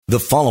The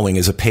following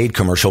is a paid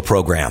commercial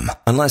program.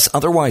 Unless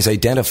otherwise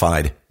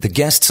identified, the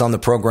guests on the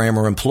program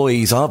are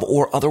employees of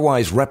or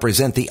otherwise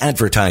represent the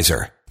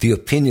advertiser. The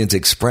opinions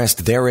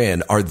expressed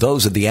therein are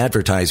those of the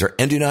advertiser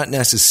and do not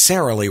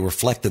necessarily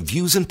reflect the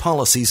views and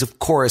policies of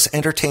Chorus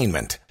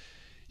Entertainment.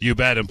 You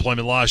bet.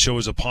 Employment Law Show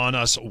is upon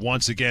us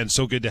once again.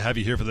 So good to have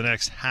you here for the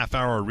next half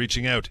hour.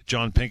 Reaching out,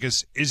 John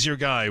Pincus is your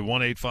guy.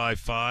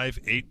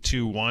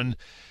 1-855-821-5900.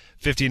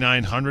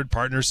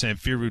 Partner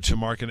Samfiru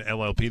Tumarkin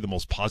LLP, the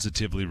most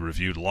positively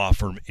reviewed law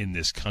firm in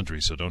this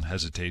country. So don't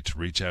hesitate to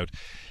reach out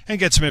and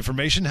get some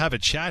information, have a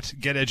chat,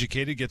 get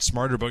educated, get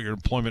smarter about your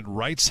employment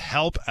rights.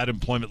 Help at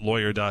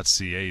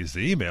employmentlawyer.ca is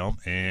the email,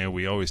 and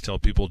we always tell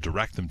people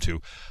direct them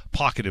to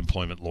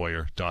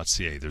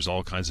pocketemploymentlawyer.ca. There's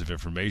all kinds of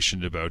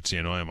information about,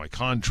 am I a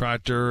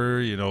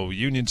contractor,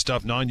 union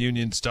stuff,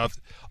 non-union stuff,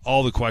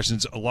 all the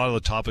questions. A lot of the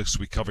topics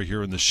we cover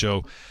here in the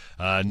show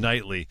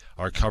nightly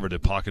are covered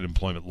at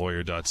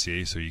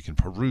pocketemploymentlawyer.ca, so you can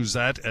peruse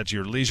that at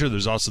your leisure.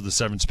 There's also the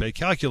severance pay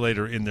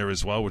calculator in there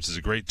as well, which is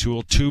a great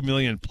tool. 2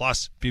 million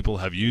plus people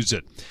have used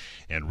it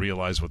and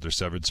realize what their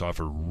severance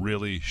offer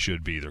really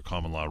should be, their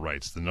common law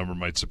rights. The number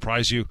might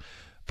surprise you,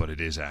 but it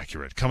is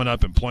accurate. Coming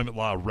up, employment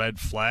law red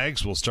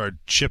flags. We'll start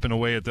chipping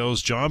away at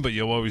those, John, but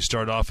you'll always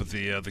start off with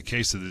the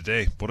case of the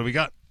day. What do we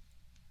got?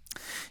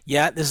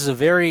 Yeah, this is a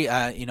very,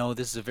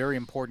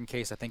 important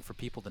case, I think, for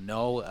people to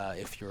know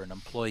if you're an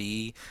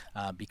employee,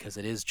 because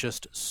it is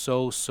just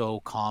so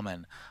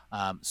common.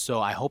 So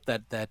I hope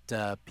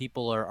that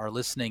people are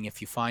listening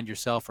if you find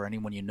yourself or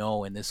anyone you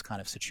know in this kind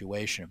of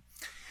situation.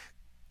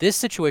 This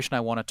situation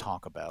I want to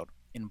talk about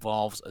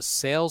involves a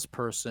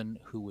salesperson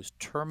who was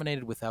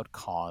terminated without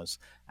cause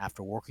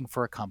after working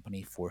for a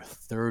company for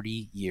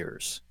 30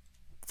 years.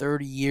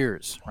 30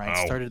 years, right?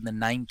 Wow. Started in the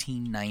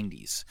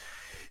 1990s.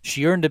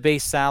 She earned a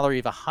base salary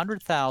of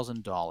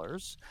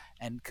 $100,000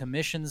 and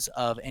commissions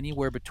of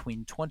anywhere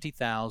between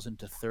 $20,000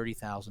 to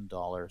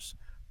 $30,000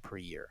 per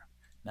year.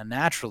 Now,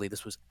 naturally,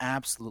 this was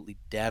absolutely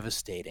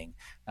devastating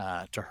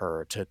to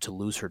her to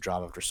lose her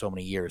job after so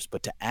many years.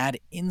 But to add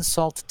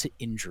insult to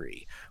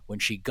injury, when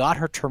she got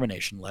her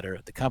termination letter,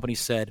 the company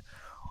said,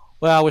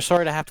 well, we're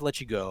sorry to have to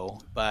let you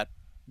go, but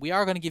we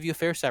are going to give you a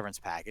fair severance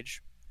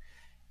package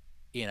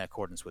in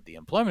accordance with the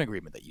employment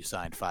agreement that you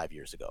signed 5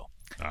 years ago.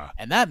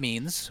 And that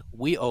means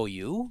we owe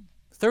you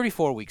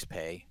 34 weeks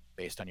pay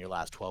based on your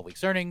last 12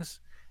 weeks earnings.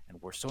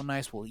 And we're so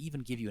nice, we'll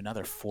even give you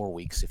another 4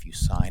 weeks if you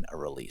sign a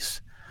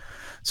release.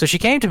 So she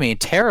came to me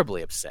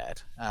terribly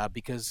upset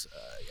because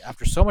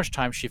after so much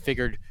time, she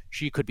figured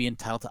she could be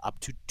entitled to up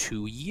to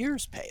 2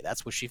 years' pay.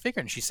 That's what she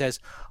figured. And she says,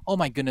 oh,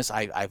 my goodness,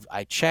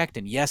 I checked,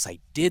 and yes, I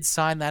did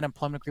sign that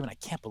employment agreement.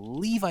 I can't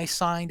believe I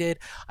signed it.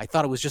 I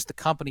thought it was just the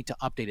company to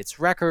update its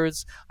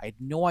records. I had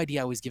no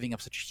idea I was giving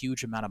up such a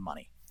huge amount of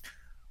money.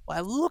 Well,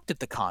 I looked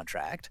at the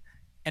contract,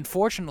 and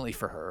fortunately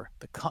for her,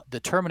 the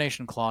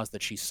termination clause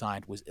that she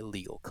signed was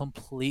illegal,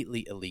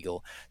 completely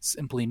illegal,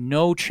 simply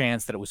no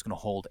chance that it was going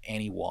to hold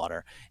any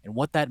water. And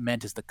what that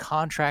meant is the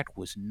contract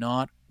was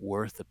not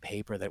worth the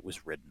paper that it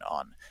was written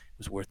on. It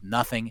was worth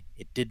nothing.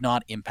 It did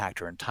not impact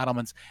her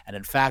entitlements. And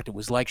in fact, it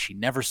was like she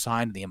never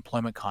signed the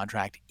employment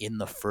contract in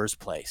the first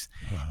place.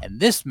 Wow. And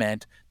this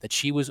meant that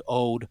she was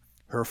owed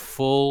her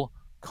full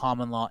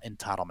common law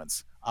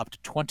entitlements, up to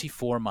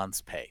 24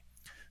 months' pay.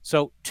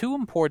 So 2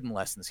 important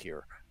lessons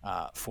here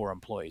for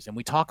employees. And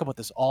we talk about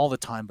this all the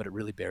time, but it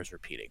really bears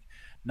repeating.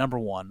 Number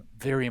 1,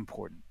 very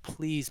important.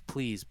 Please,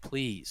 please,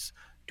 please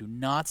do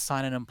not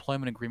sign an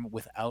employment agreement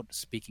without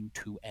speaking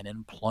to an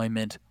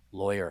employment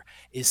lawyer,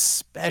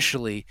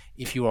 especially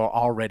if you are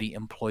already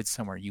employed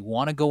somewhere. You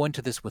want to go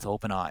into this with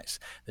open eyes.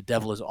 The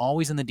devil is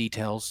always in the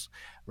details.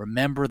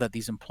 Remember that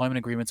these employment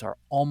agreements are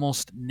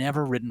almost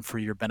never written for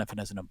your benefit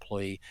as an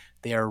employee.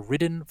 They are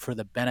written for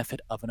the benefit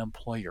of an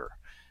employer.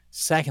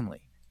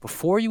 Secondly,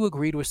 before you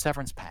agree to a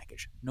severance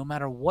package, no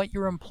matter what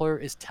your employer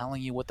is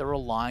telling you, what they're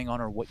relying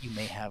on, or what you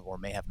may have or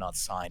may have not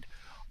signed,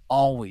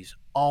 always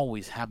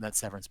have that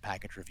severance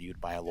package reviewed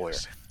by a lawyer.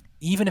 Yes.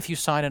 Even if you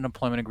sign an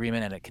employment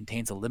agreement and it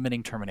contains a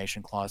limiting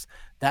termination clause,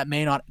 that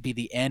may not be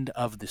the end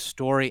of the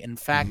story. In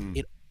fact,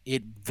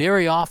 it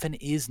very often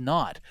is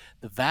not.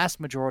 The vast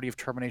majority of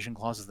termination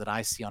clauses that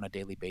I see on a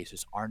daily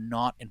basis are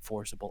not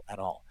enforceable at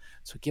all.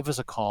 So give us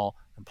a call.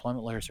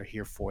 Employment lawyers are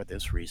here for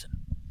this reason.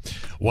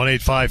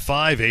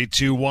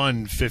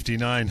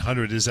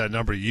 1-855-821-5900 is that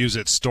number. Use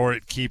it, store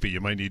it, keep it.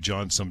 You might need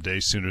John someday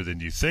sooner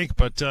than you think,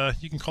 but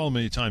you can call him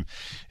anytime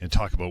and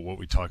talk about what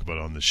we talk about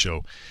on the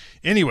show.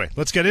 Anyway,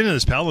 let's get into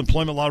this, pal.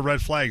 Employment law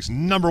red flags.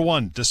 Number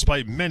 1,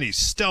 despite many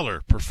stellar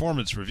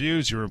performance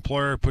reviews, your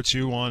employer puts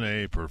you on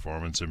a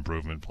performance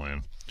improvement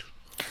plan.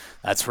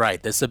 That's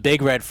right. This is a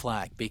big red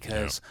flag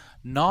because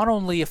not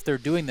only if they're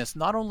doing this,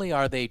 not only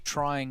are they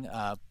trying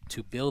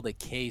to build a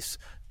case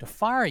to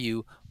fire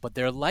you, but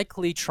they're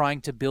likely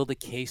trying to build a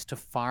case to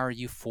fire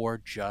you for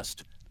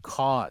just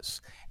cause.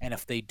 And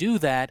if they do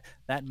that,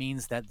 that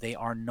means that they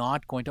are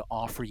not going to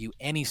offer you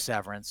any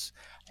severance,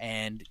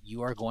 and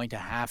you are going to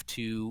have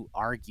to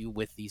argue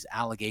with these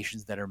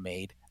allegations that are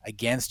made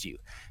against you.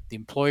 The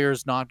employer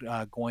is not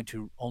going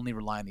to only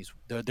rely on these.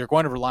 They're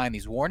going to rely on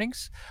these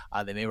warnings.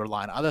 They may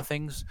rely on other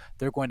things.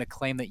 They're going to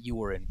claim that you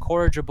were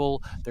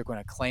incorrigible. They're going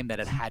to claim that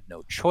it had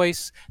no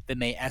choice. They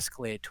may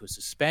escalate it to a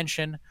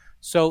suspension.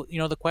 So,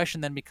 the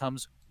question then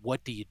becomes,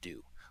 what do you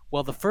do?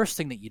 Well, the first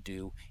thing that you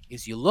do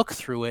is you look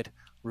through it,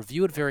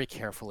 review it very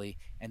carefully,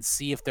 and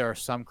see if there are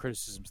some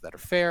criticisms that are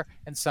fair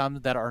and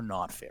some that are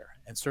not fair.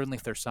 And certainly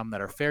if there's some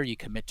that are fair, you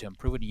commit to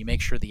improve it and you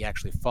make sure that you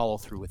actually follow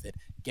through with it,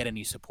 get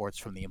any supports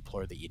from the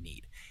employer that you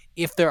need.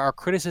 If there are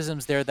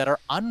criticisms there that are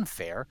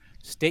unfair,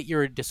 state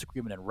your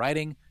disagreement in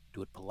writing,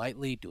 do it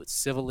politely, do it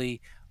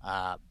civilly,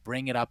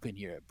 bring up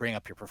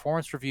your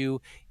performance review.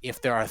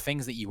 If there are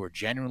things that you were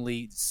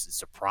genuinely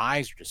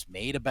surprised or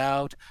dismayed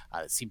about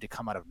that seem to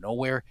come out of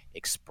nowhere,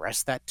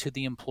 express that to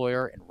the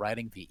employer in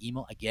writing via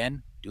email.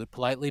 Again, do it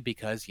politely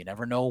because you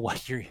never know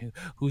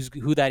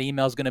who that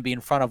email is going to be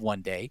in front of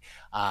one day,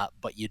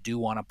 but you do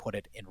want to put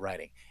it in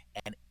writing.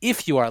 And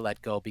if you are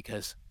let go,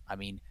 because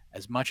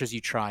as much as you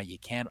try, you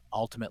can't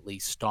ultimately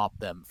stop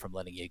them from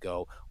letting you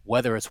go,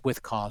 whether it's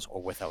with cause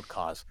or without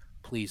cause.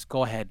 Please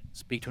go ahead,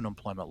 speak to an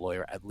employment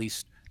lawyer, at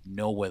least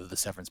know whether the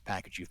severance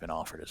package you've been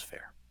offered is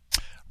fair.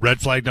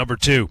 Red flag number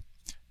 2.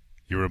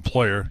 Your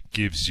employer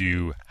gives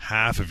you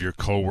half of your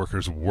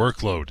coworkers'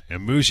 workload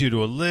and moves you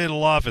to a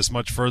little office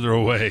much further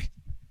away.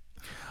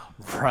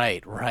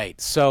 Right.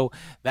 So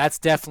that's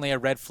definitely a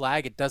red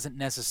flag. It doesn't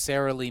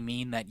necessarily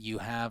mean that you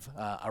have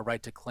a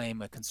right to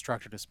claim a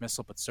constructive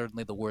dismissal, but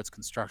certainly the words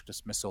constructive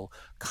dismissal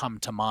come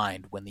to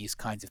mind when these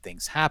kinds of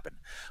things happen.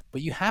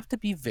 But you have to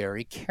be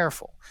very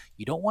careful.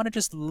 You don't want to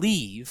just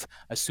leave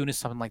as soon as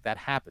something like that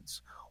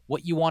happens.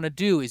 What you want to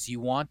do is you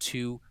want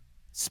to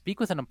speak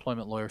with an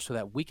employment lawyer so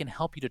that we can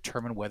help you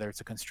determine whether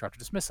it's a constructive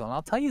dismissal. And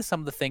I'll tell you some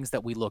of the things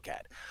that we look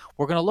at.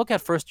 We're going to look at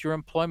first your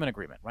employment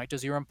agreement, right?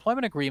 Does your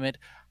employment agreement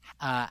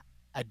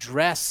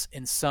address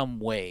in some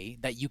way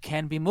that you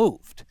can be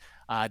moved?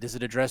 Does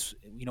it address,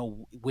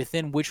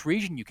 within which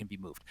region you can be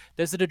moved?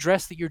 Does it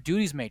address that your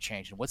duties may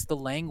change? And what's the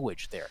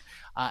language there?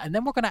 And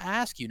then we're going to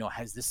ask you,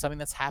 has this something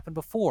that's happened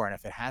before? And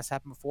if it has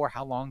happened before,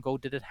 how long ago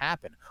did it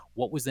happen?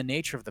 What was the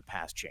nature of the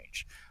past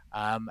change?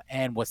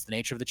 And what's the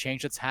nature of the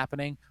change that's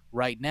happening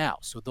right now?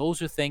 So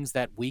those are things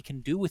that we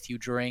can do with you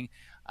during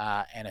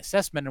an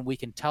assessment, and we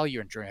can tell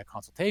you during a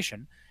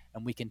consultation,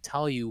 and we can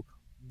tell you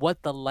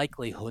what the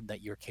likelihood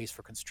that your case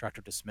for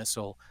constructive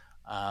dismissal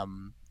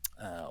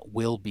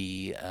will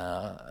be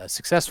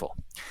successful.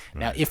 Right.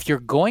 Now, if you're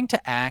going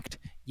to act,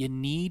 you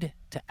need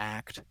to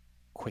act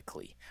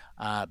quickly,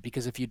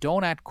 because if you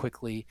don't act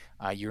quickly,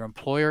 your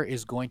employer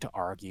is going to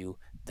argue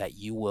that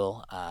you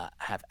will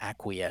have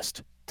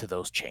acquiesced to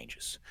those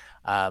changes.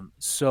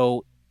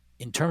 So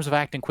in terms of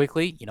acting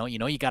quickly, you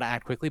got to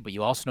act quickly, but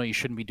you also know you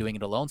shouldn't be doing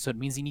it alone. So it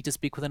means you need to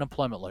speak with an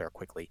employment lawyer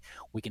quickly.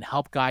 We can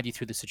help guide you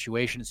through the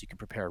situation so you can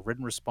prepare a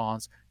written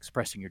response,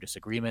 expressing your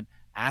disagreement,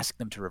 ask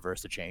them to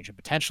reverse the change, and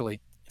potentially,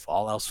 if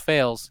all else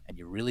fails and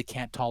you really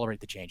can't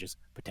tolerate the changes,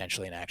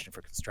 potentially an action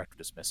for constructive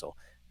dismissal.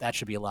 That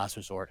should be a last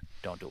resort.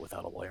 Don't do it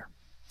without a lawyer.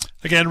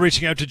 Again,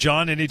 reaching out to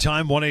John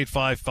anytime,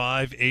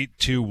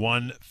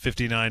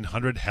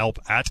 1-855-821-5900, help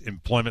at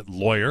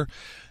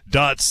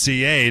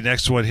employmentlawyer.ca.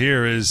 Next one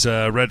here is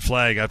red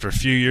flag. After a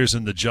few years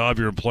in the job,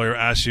 your employer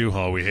asks you,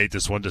 we hate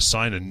this one, to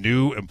sign a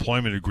new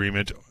employment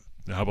agreement.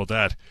 How about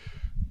that?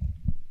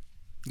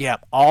 Yeah,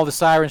 all the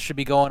sirens should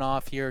be going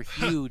off here.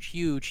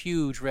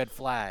 Huge red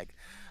flag.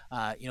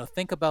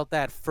 Think about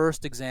that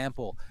first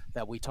example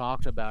that we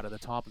talked about at the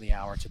top of the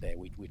hour today.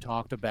 We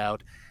talked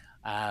about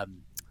a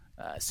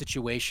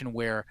situation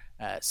where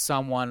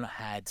someone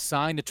had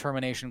signed a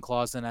termination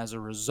clause, and as a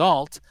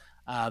result,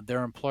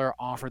 their employer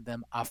offered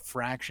them a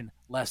fraction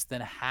less than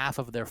half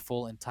of their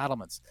full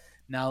entitlements.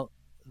 Now,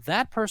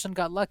 that person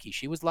got lucky.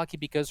 She was lucky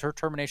because her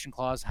termination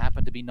clause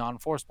happened to be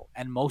non-enforceable,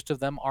 and most of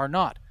them are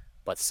not,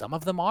 but some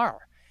of them are.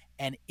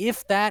 And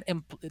if that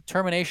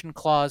termination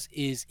clause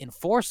is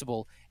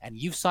enforceable and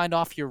you've signed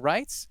off your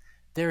rights,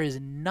 there is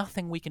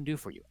nothing we can do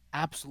for you.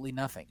 Absolutely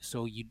nothing.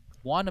 So you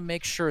want to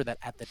make sure that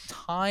at the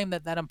time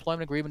that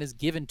employment agreement is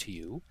given to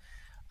you,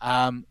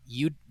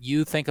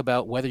 you think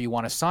about whether you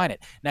want to sign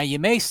it. Now, you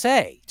may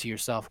say to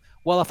yourself,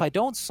 well, if I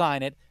don't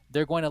sign it,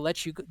 they're going to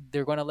let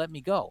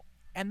me go.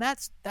 And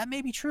that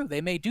may be true.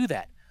 They may do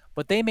that,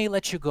 but they may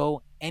let you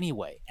go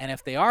anyway. And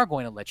if they are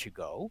going to let you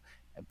go,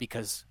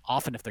 because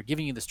often if they're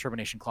giving you this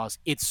termination clause,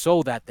 it's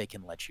so that they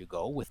can let you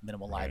go with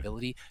minimal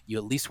liability. You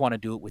at least want to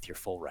do it with your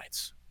full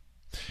rights.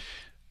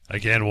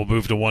 Again, we'll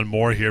move to one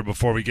more here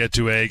before we get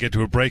to a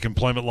break.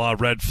 Employment law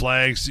red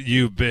flags.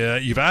 You've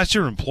asked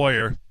your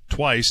employer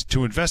twice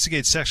to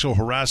investigate sexual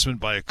harassment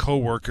by a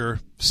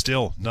coworker.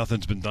 Still,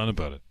 nothing's been done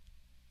about it.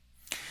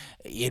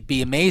 It'd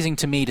be amazing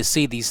to me to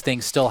see these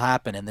things still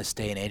happen in this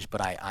day and age,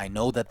 but I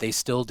know that they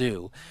still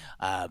do.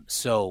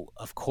 So,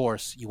 of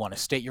course, you want to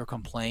state your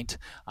complaint,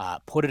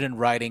 put it in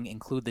writing,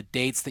 include the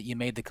dates that you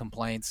made the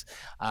complaints.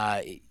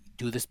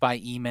 do this by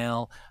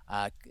email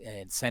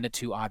and send it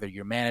to either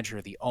your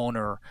manager, the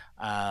owner,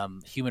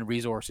 human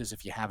resources,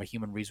 if you have a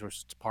human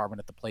resources department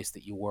at the place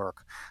that you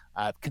work.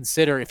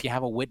 Consider if you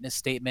have a witness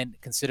statement,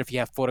 consider if you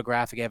have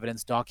photographic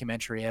evidence,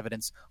 documentary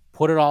evidence,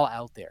 put it all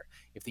out there.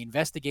 If the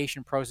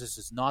investigation process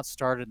is not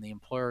started and the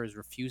employer is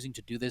refusing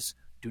to do this,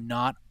 do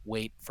not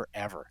wait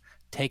forever.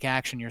 Take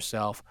action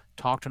yourself.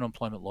 Talk to an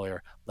employment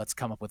lawyer. Let's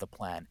come up with a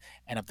plan.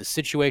 And if the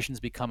situations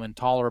become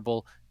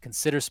intolerable,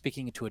 consider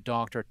speaking to a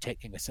doctor,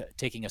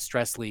 taking a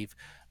stress leave,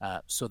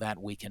 so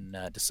that we can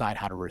decide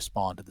how to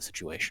respond to the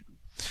situation.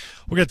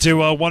 We'll get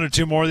to one or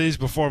two more of these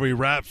before we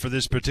wrap for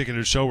this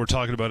particular show. We're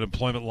talking about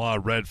employment law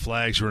red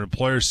flags. Your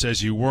employer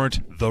says you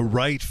weren't the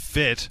right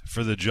fit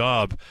for the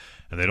job,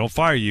 and they don't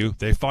fire you.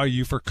 They fire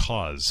you for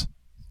cause.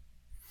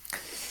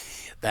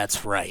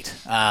 That's right.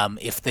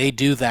 If they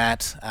do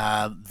that,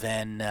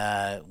 then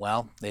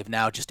they've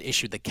now just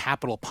issued the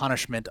capital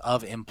punishment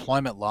of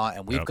employment law,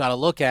 and we've got to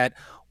look at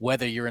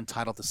whether you're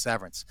entitled to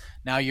severance.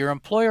 Now, your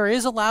employer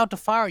is allowed to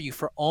fire you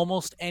for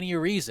almost any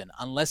reason,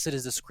 unless it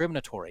is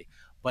discriminatory.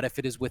 But if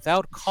it is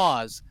without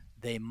cause,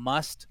 they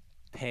must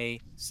pay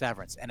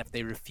severance. And if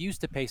they refuse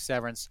to pay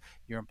severance,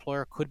 your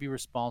employer could be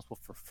responsible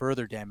for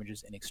further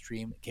damages in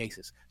extreme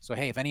cases. So,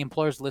 hey, if any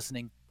employers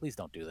listening, please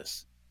don't do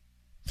this.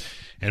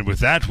 And with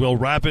that, we'll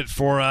wrap it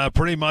for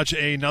pretty much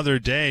another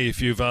day.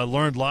 If you've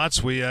learned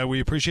lots, we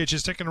appreciate you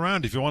sticking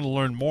around. If you want to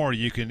learn more,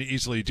 you can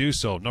easily do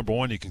so. Number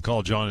one, you can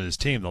call John and his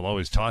team. They'll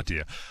always talk to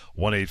you.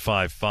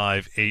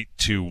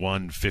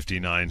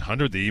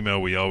 1-855-821-5900. The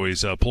email we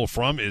always pull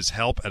from is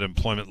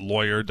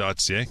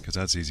help@employmentlawyer.ca, because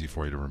that's easy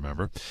for you to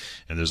remember.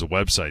 And there's a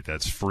website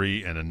that's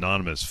free and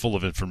anonymous, full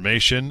of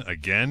information.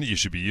 Again, you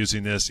should be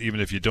using this even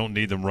if you don't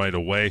need them right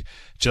away,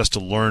 just to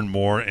learn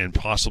more and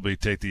possibly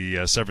take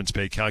the severance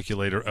pay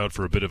calculator out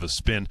for a bit of a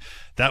spin.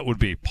 That would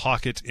be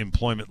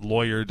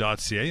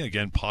pocketemploymentlawyer.ca.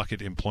 Again,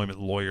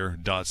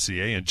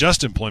 pocketemploymentlawyer.ca. And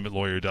just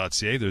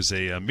employmentlawyer.ca, there's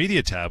a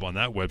media tab on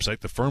that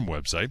website, the firm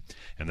website,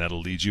 and that'll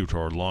lead you to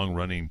our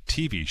long-running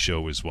TV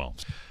show as well.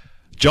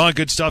 John,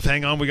 good stuff.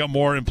 Hang on. We got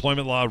more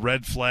employment law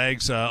red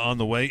flags on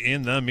the way.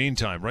 In the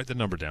meantime, write the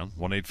number down,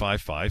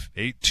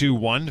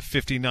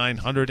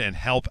 1-855-821-5900, and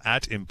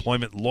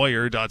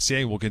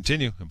help@employmentlawyer.ca. We'll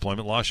continue.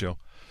 Employment Law Show.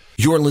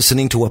 You're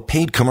listening to a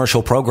paid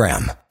commercial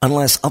program.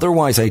 Unless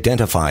otherwise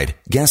identified,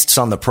 guests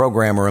on the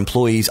program are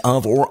employees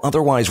of or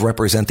otherwise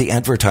represent the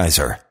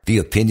advertiser. The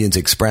opinions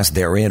expressed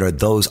therein are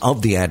those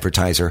of the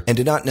advertiser and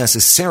do not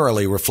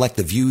necessarily reflect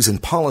the views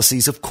and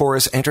policies of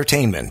Chorus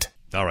Entertainment.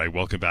 All right,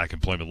 welcome back,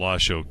 Employment Law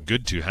Show.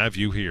 Good to have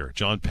you here.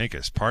 John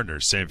Pincus, partner,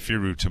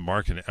 Samfiru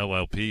Tamarkin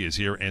LLP, is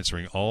here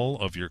answering all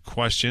of your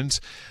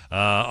questions.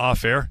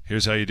 Off air,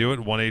 here's how you do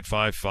it,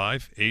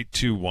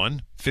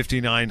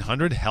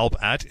 1-855-821-5900,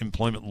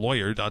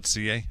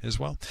 help@employmentlawyer.ca as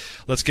well.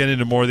 Let's get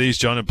into more of these,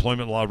 John.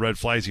 Employment law red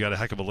flags. You got a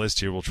heck of a list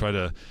here. We'll try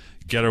to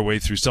get our way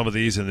through some of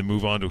these and then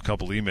move on to a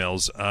couple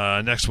emails.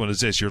 Next one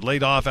is this. You're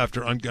laid off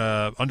after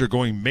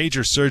undergoing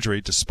major surgery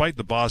despite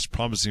the boss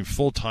promising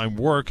full-time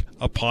work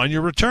upon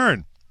your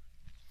return.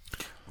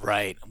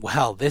 Right.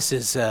 Well, this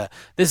is a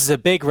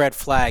big red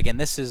flag, and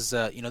this is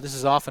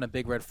often a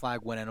big red flag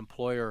when an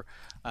employer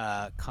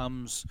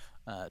comes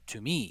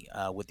to me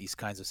with these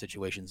kinds of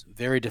situations.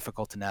 Very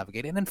difficult to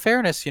navigate. And in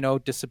fairness,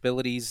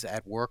 disabilities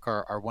at work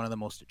are one of the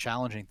most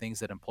challenging things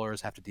that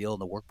employers have to deal in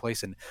the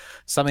workplace, and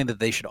something that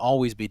they should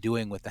always be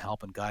doing with the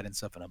help and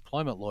guidance of an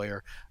employment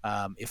lawyer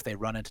if they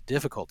run into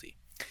difficulty.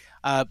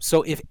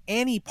 So if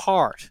any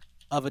part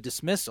of a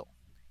dismissal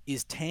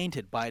is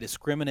tainted by a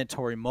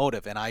discriminatory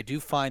motive, and I do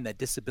find that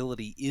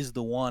disability is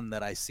the one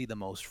that I see the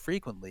most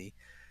frequently,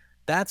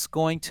 that's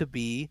going to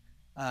be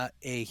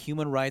a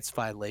human rights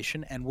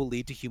violation and will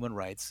lead to human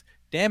rights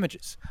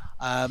damages.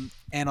 And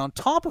on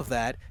top of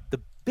that,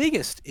 the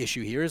biggest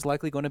issue here is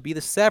likely going to be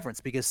the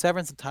severance, because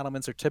severance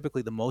entitlements are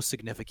typically the most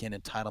significant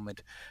entitlement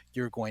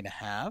you're going to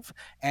have.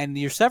 And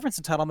your severance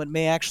entitlement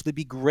may actually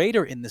be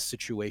greater in this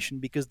situation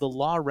because the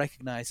law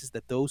recognizes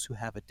that those who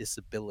have a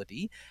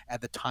disability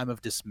at the time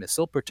of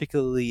dismissal,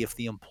 particularly if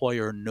the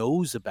employer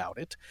knows about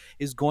it,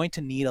 is going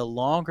to need a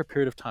longer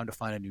period of time to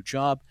find a new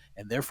job,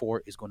 and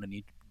therefore is going to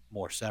need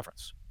more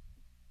severance.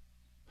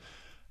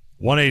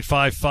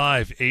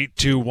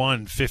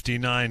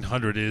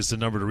 1-855-821-5900 is the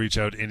number to reach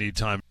out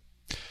anytime.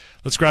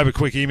 Let's grab a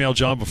quick email,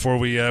 John, before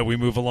we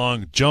move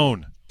along.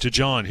 Joan to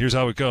John, here's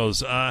how it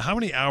goes. How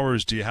many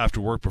hours do you have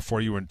to work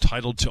before you're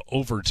entitled to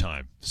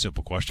overtime?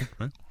 Simple question,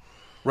 right?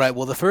 Right.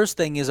 Well, the first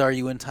thing is, are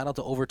you entitled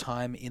to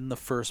overtime in the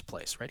first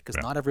place, right? Because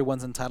not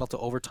everyone's entitled to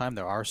overtime.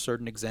 There are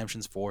certain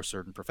exemptions for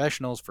certain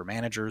professionals, for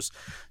managers,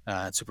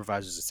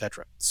 supervisors,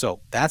 etc.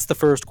 So that's the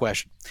first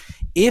question.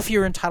 If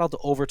you're entitled to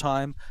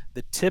overtime,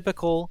 the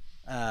typical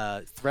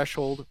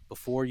threshold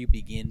before you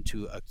begin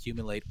to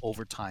accumulate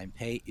overtime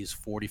pay is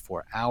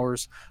 44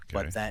 hours,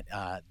 but that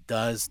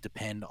does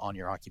depend on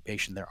your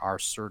occupation. There are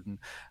certain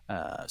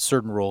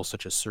roles,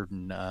 such as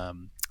certain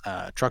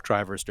truck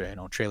drivers,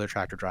 trailer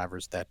tractor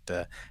drivers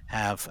that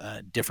have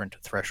different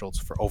thresholds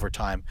for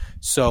overtime.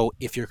 So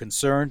if you're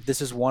concerned,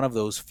 this is one of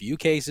those few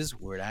cases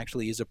where it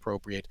actually is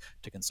appropriate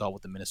to consult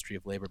with the Ministry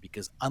of Labor,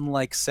 because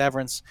unlike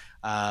severance,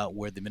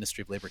 where the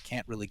Ministry of Labor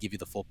can't really give you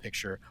the full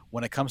picture,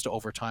 when it comes to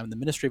overtime, the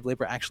Ministry of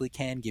Labor actually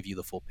can give you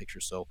the full picture.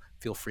 So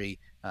feel free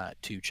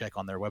to check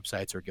on their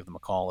websites or give them a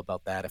call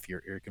about that if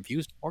you're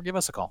confused, or give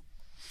us a call.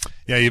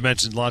 Yeah, you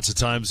mentioned lots of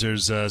times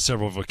there's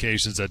several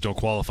vocations that don't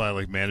qualify,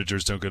 like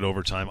managers don't get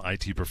overtime,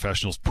 IT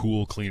professionals,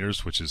 pool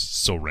cleaners, which is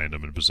so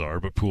random and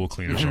bizarre, but pool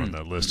cleaners are on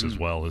that list as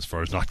well as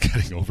far as not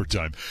getting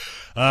overtime.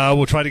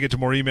 We'll try to get to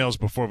more emails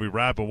before we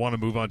wrap, but want to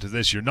move on to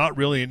this. You're not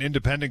really an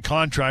independent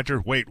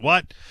contractor. Wait,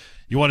 what?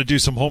 You want to do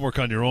some homework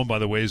on your own, by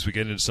the way, as we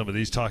get into some of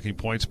these talking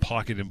points.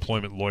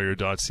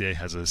 PocketEmploymentLawyer.ca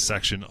has a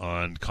section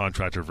on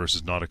contractor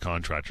versus not a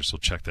contractor, so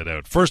check that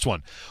out. First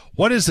one,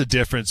 what is the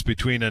difference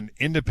between an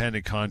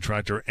independent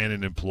contractor and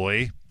an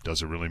employee?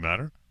 Does it really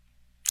matter?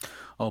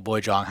 Oh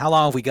boy, John, how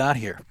long have we got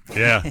here?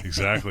 Yeah,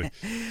 exactly.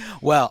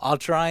 Well, I'll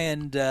try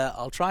and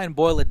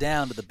boil it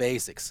down to the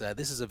basics.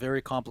 This is a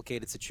very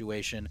complicated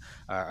situation,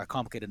 a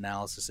complicated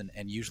analysis,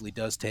 and usually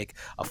does take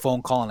a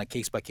phone call on a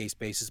case-by-case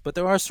basis. But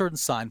there are certain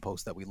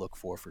signposts that we look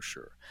for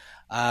sure.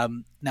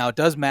 Now, it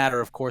does matter,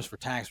 of course, for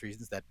tax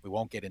reasons that we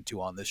won't get into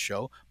on this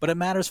show, but it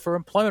matters for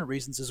employment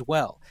reasons as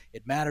well.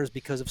 It matters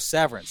because of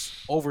severance,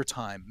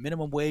 overtime,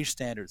 minimum wage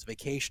standards,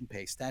 vacation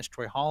pay,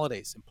 statutory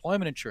holidays,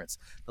 employment insurance.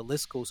 The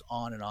list goes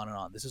on and on and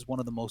on. This is one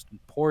of the most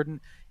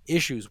important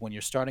issues when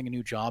you're starting a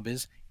new job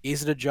is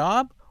it a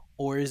job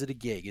or is it a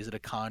gig? Is it a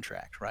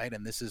contract, right?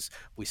 And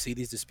we see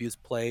these disputes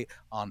play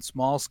on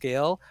small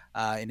scale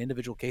in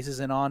individual cases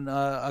and on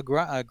a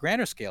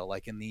grander scale,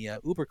 like in the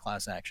Uber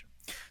class action.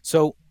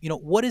 So,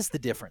 what is the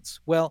difference?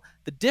 Well,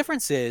 the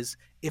difference is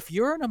if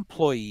you're an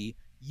employee,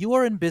 you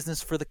are in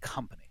business for the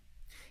company.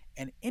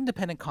 An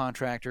independent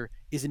contractor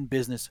is in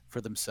business for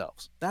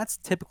themselves. That's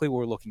typically what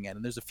we're looking at.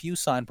 And there's a few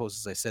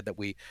signposts, as I said, that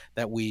we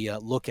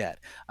look at.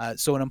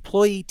 So an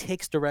employee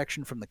takes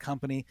direction from the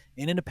company.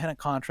 An independent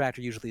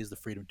contractor usually has the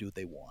freedom to do what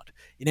they want.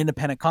 An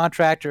independent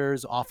contractor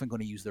is often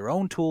going to use their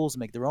own tools,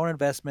 make their own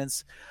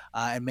investments,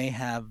 and may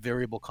have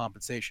variable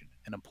compensation.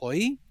 An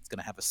employee is going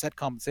to have a set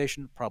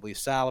compensation, probably a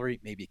salary,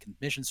 maybe a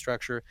commission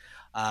structure,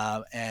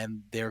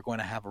 and they're going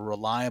to have a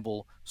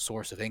reliable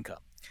source of income.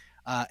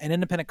 An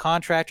independent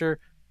contractor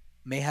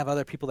may have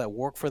other people that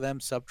work for them,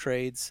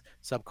 sub-trades,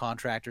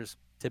 subcontractors,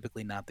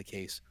 typically not the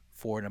case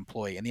for an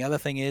employee. And the other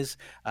thing is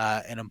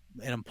an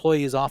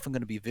employee is often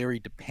going to be very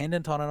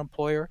dependent on an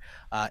employer.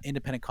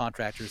 Independent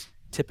contractors,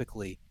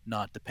 typically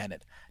not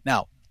dependent.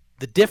 Now,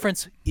 the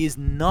difference is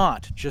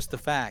not just the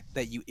fact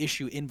that you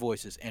issue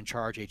invoices and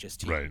charge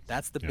HST. Right.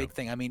 That's the big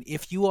thing. I mean,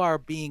 if you are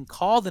being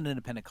called an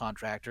independent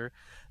contractor,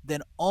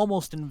 then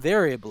almost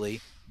invariably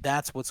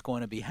that's what's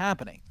going to be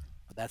happening.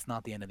 But that's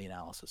not the end of the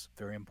analysis.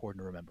 Very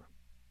important to remember.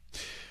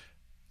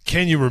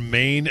 Can you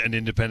remain an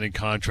independent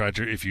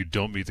contractor if you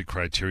don't meet the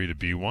criteria to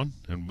be one?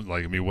 And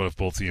what if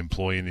both the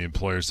employee and the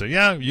employer say,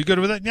 yeah, you good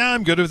with it? Yeah,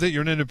 I'm good with it.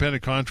 You're an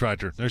independent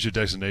contractor. There's your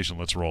designation.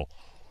 Let's roll.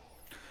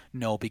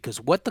 No,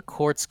 because what the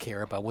courts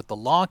care about, what the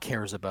law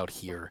cares about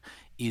here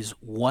is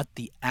what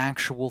the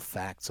actual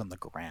facts on the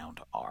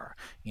ground are.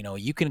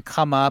 You can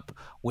come up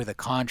with a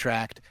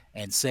contract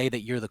and say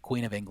that you're the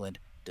Queen of England.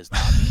 Does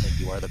not mean that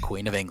you are the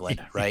Queen of England,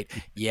 right?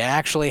 You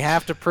actually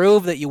have to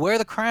prove that you wear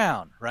the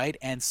crown, right?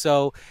 And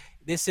so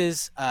this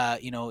is,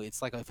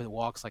 it's like if it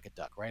walks like a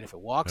duck, right? If it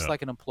walks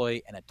like an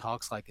employee and it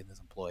talks like an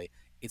employee,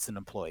 it's an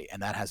employee,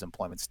 and that has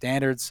employment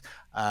standards,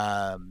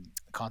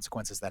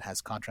 consequences, that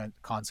has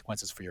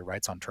consequences for your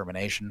rights on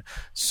termination.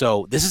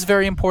 So this is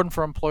very important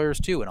for employers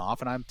too. And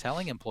often I'm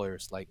telling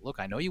employers, like, look,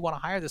 I know you want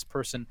to hire this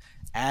person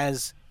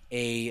as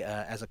a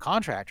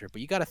contractor,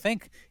 but you got to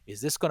think,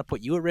 is this going to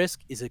put you at risk?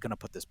 Is it going to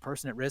put this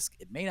person at risk?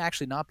 It may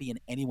actually not be in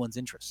anyone's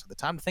interest. So the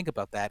time to think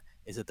about that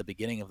is at the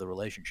beginning of the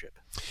relationship.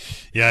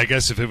 Yeah, I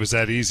guess if it was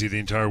that easy, the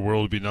entire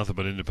world would be nothing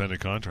but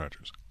independent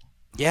contractors.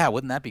 Yeah,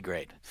 wouldn't that be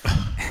great?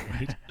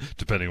 Right?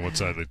 Depending on what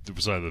side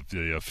of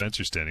the fence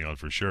you're standing on,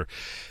 for sure.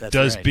 That's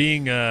Does right.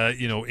 being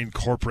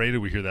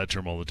incorporated, we hear that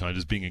term all the time,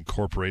 does being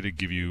incorporated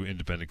give you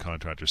independent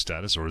contractor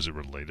status, or is it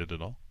related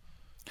at all?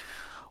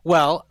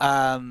 Well,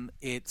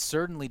 it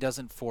certainly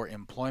doesn't for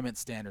employment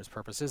standards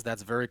purposes.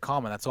 That's very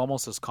common. That's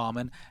almost as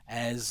common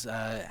as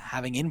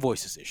having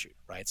invoices issued,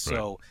 right?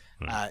 So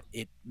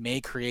it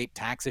may create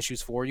tax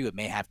issues for you. It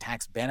may have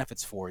tax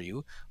benefits for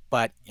you,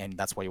 and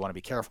that's why you want to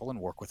be careful and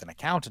work with an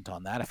accountant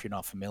on that if you're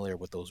not familiar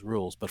with those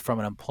rules. But from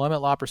an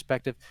employment law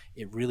perspective,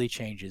 it really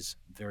changes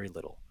very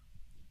little.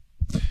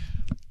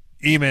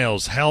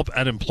 Emails,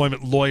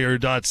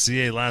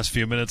 help@employmentlawyer.ca. Last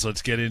few minutes,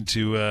 let's get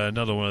into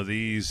another one of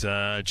these.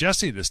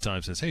 Jesse this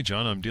time says, hey,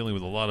 John, I'm dealing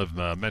with a lot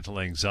of mental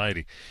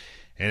anxiety,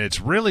 and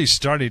it's really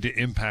starting to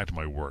impact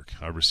my work.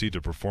 I received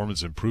a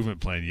performance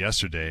improvement plan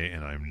yesterday,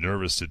 and I'm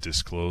nervous to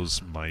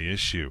disclose my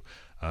issue.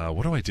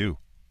 What do I do?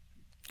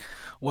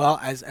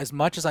 Well, as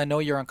much as I know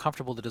you're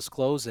uncomfortable to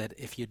disclose it,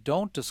 if you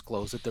don't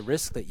disclose it, the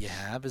risk that you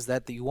have is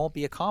that you won't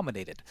be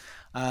accommodated.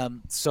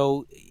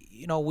 So,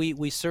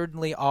 we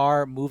certainly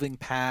are moving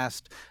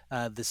past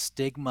the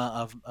stigma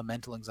of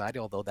mental anxiety,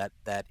 although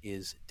that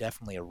is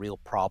definitely a real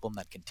problem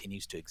that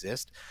continues to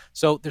exist.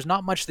 So there's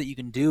not much that you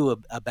can do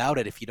about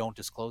it if you don't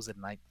disclose it.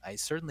 And I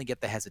certainly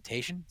get the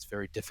hesitation. It's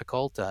very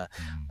difficult.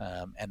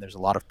 And there's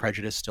a lot of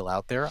prejudice still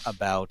out there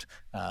about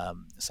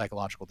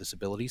psychological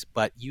disabilities,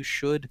 but you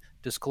should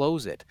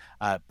disclose it,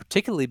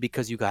 particularly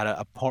because you got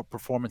a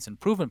performance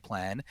improvement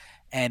plan.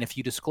 And if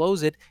you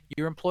disclose it,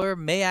 your employer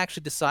may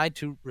actually decide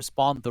to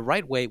respond the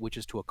right way, which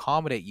is to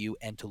accommodate you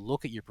and to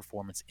look at your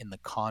performance in the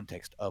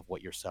context of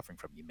what you're suffering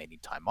from. You may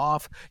need time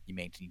off. You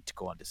may need to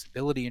go on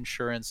disability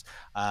insurance.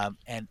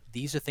 And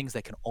these are things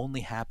that can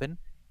only happen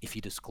if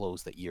you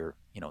disclose that you're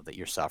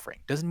suffering.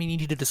 Doesn't mean you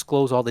need to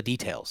disclose all the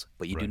details,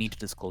 but you do need to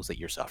disclose that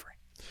you're suffering.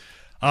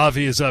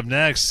 Avi is up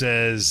next,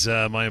 says,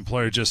 my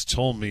employer just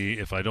told me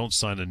if I don't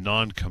sign a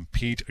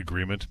non-compete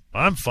agreement,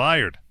 I'm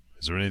fired.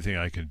 Is there anything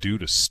I can do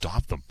to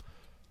stop them?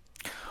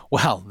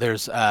 Well,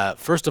 there's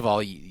first of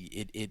all,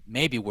 it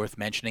may be worth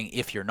mentioning,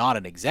 if you're not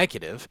an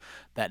executive,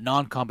 that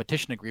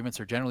non-competition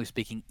agreements are generally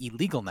speaking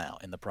illegal now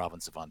in the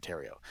province of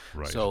Ontario.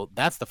 Right. So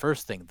that's the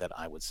first thing that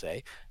I would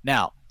say.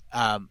 Now,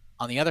 on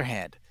the other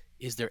hand,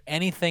 is there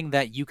anything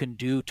that you can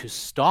do to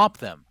stop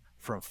them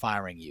from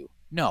firing you?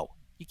 No,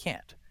 you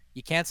can't.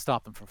 You can't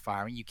stop them from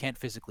firing. You can't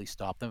physically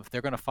stop them. If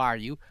they're going to fire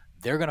you,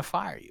 they're going to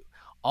fire you.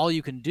 All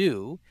you can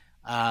do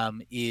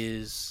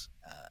is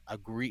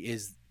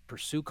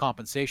pursue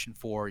compensation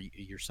for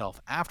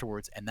yourself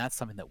afterwards, and that's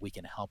something that we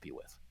can help you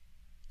with.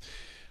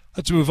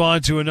 Let's move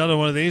on to another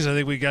one of these. I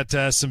think we got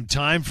some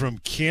time from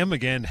Kim.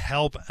 Again,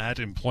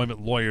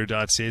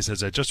 help@employmentlawyer.ca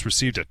says, I just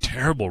received a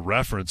terrible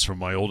reference from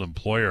my old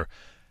employer.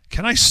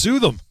 Can I sue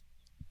them?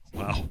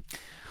 Wow.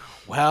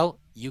 Well,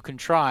 you can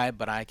try,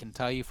 but I can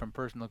tell you from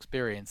personal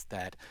experience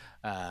that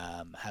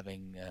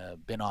having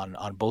been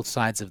on both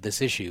sides of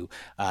this issue,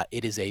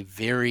 it is a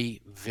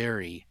very,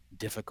 very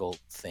difficult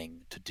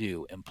thing to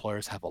do.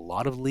 Employers have a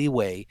lot of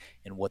leeway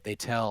in what they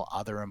tell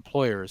other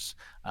employers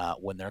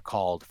when they're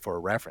called for a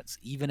reference.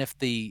 Even if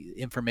the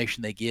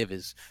information they give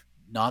is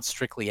not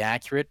strictly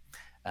accurate,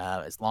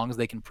 as long as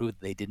they can prove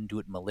that they didn't do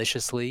it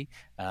maliciously,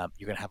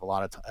 you're going to have a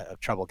lot of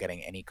trouble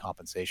getting any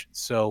compensation.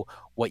 So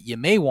what you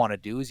may want to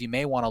do is you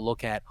may want to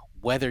look at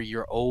whether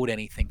you're owed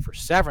anything for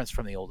severance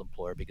from the old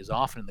employer, because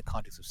often in the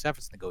context of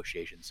severance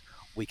negotiations,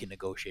 we can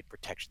negotiate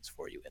protections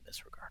for you in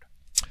this regard.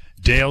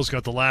 Dale's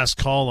got the last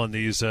call on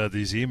these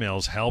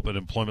emails,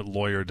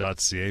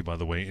 help@employmentlawyer.ca, by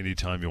the way,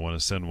 anytime you want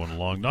to send one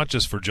along, not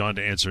just for John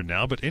to answer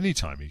now, but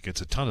anytime. He gets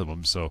a ton of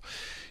them, so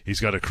he's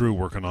got a crew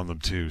working on them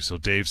too. So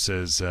Dave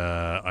says,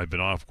 I've been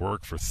off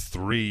work for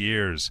 3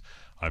 years.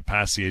 I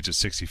passed the age of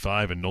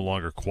 65 and no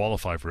longer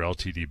qualify for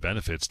LTD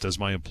benefits. Does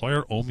my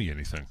employer owe me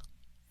anything?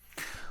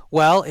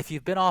 Well, if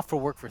you've been off for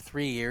work for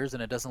 3 years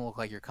and it doesn't look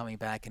like you're coming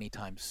back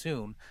anytime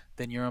soon,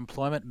 then your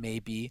employment may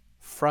be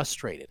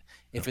frustrated.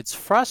 If it's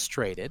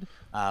frustrated,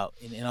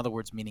 in other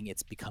words, meaning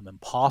it's become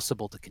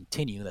impossible to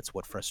continue, that's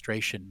what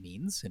frustration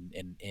means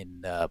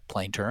in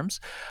plain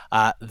terms,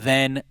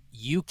 then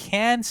you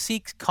can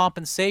seek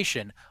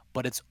compensation,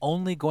 but it's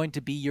only going to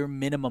be your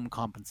minimum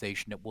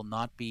compensation. It will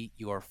not be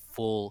your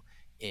full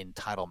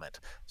entitlement.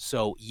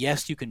 So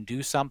yes, you can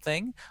do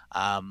something,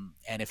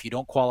 and if you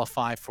don't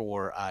qualify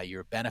for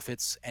your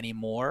benefits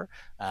anymore,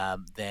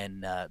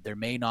 then there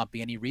may not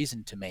be any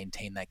reason to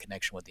maintain that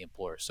connection with the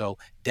employer. So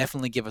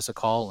definitely give us a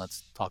call and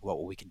let's talk about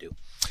what we can do.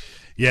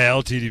 Yeah,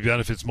 LTD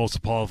benefits, most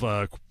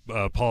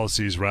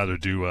policies rather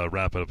do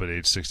wrap it up at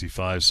age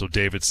 65. So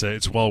David said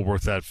it's well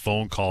worth that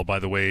phone call. By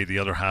the way, the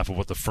other half of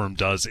what the firm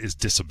does is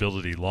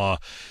disability law.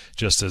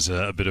 Just as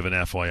a bit of an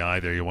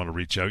FYI there, you want to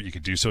reach out, you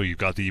can do so. You've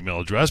got the email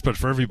address. But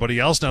for everybody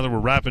else, now that we're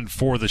wrapping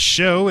for the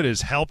show, it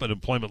is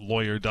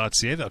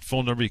help@employmentlawyer.ca. That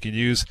phone number you can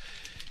use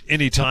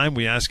anytime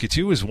we ask you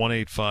to is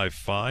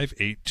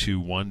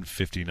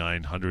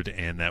 1-855-821-5900,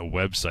 and that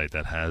website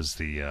that has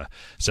the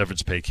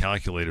severance pay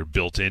calculator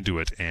built into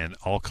it and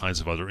all kinds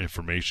of other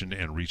information,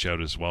 and reach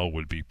out as well,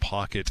 would be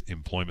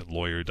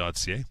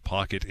pocketemploymentlawyer.ca.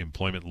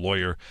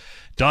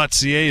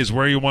 Pocketemploymentlawyer.ca is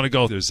where you want to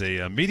go. There's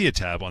a media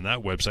tab on that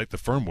website, the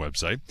firm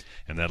website,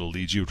 and that'll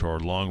lead you to our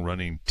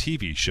long-running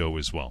TV show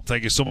as well.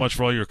 Thank you so much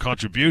for all your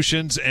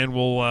contributions, and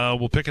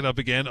we'll pick it up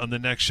again on the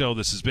next show.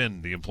 This has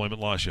been the Employment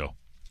Law Show.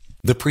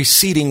 The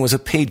preceding was a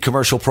paid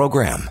commercial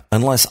program.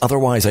 Unless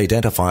otherwise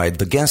identified,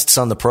 the guests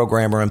on the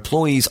program are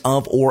employees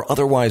of or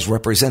otherwise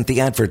represent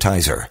the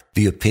advertiser.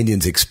 The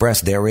opinions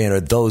expressed therein are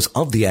those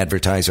of the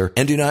advertiser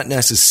and do not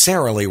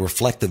necessarily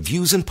reflect the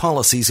views and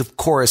policies of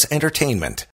Chorus Entertainment.